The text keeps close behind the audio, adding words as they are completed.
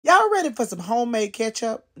Y'all ready for some homemade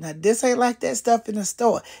ketchup? Now, this ain't like that stuff in the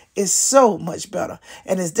store. It's so much better,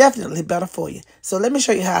 and it's definitely better for you. So let me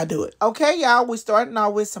show you how I do it. Okay, y'all, we starting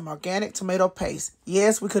out with some organic tomato paste.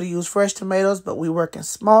 Yes, we could have used fresh tomatoes, but we working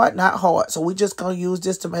smart, not hard. So we just going to use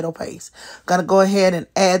this tomato paste. Going to go ahead and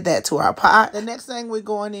add that to our pot. The next thing we're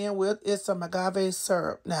going in with is some agave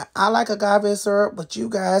syrup. Now, I like agave syrup, but you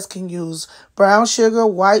guys can use brown sugar,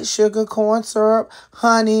 white sugar, corn syrup,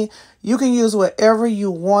 honey. You can use whatever you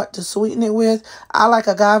want to sweeten it with. I like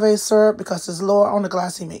agave syrup because it's lower on the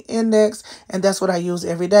glycemic index, and that's what I use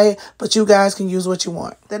every day, but you guys can use what you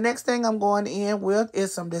want. The next thing I'm going in with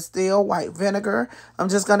is some distilled white vinegar. I'm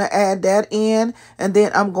just going to add that in, and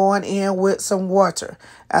then I'm going in with some water.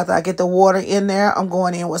 After I get the water in there, I'm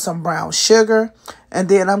going in with some brown sugar, and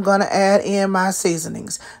then I'm going to add in my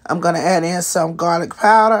seasonings. I'm going to add in some garlic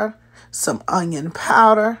powder, some onion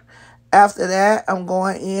powder. After that, I'm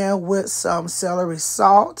going in with some celery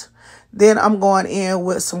salt. Then I'm going in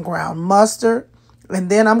with some ground mustard. And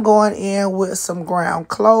then I'm going in with some ground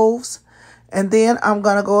cloves. And then I'm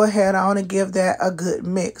going to go ahead on and give that a good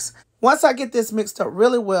mix. Once I get this mixed up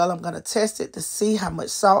really well, I'm going to test it to see how much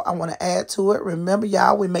salt I want to add to it. Remember,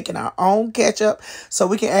 y'all, we're making our own ketchup, so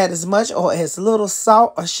we can add as much or as little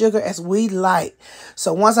salt or sugar as we like.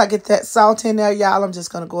 So once I get that salt in there, y'all, I'm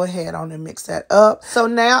just going to go ahead on and mix that up. So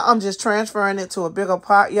now I'm just transferring it to a bigger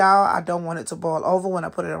pot, y'all. I don't want it to boil over when I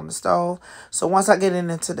put it on the stove. So once I get it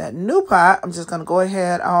into that new pot, I'm just going to go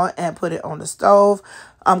ahead on and put it on the stove.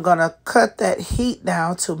 I'm going to cut that heat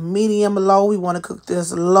down to medium low. We want to cook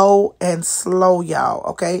this low and slow, y'all,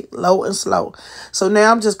 okay? Low and slow. So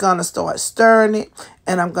now I'm just going to start stirring it,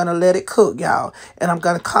 and I'm going to let it cook, y'all. And I'm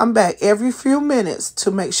going to come back every few minutes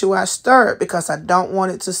to make sure I stir it because I don't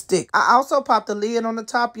want it to stick. I also popped the lid on the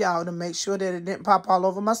top, y'all, to make sure that it didn't pop all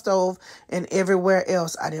over my stove and everywhere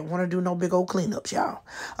else. I didn't want to do no big old cleanups, y'all.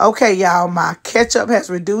 Okay, y'all, my ketchup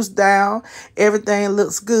has reduced down. Everything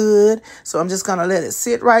looks good. So I'm just going to let it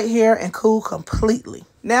sit right here and cool completely.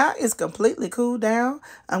 Now it's completely cooled down.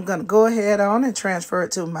 I'm going to go ahead on and transfer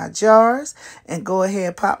it to my jars and go ahead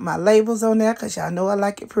and pop my labels on there because y'all know I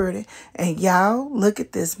like it pretty. And y'all, look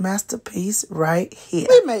at this masterpiece right here.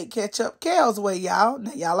 We made ketchup Kell's way, y'all.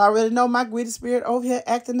 Now, y'all already know my greedy spirit over here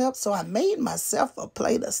acting up, so I made myself a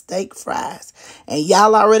plate of steak fries. And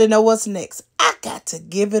y'all already know what's next. I got to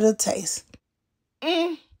give it a taste.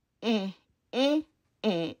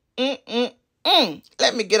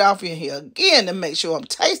 Let me get off in here again to make sure I'm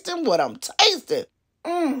tasting what I'm tasting.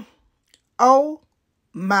 Oh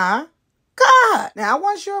my God. Now, I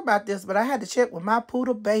wasn't sure about this, but I had to check with my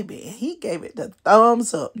poodle baby, and he gave it the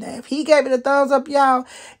thumbs up. Now, if he gave it a thumbs up, y'all,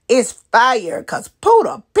 it's fire, because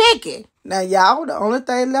poodle picky. Now, y'all, the only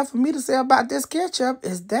thing left for me to say about this ketchup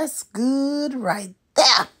is that's good right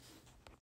there.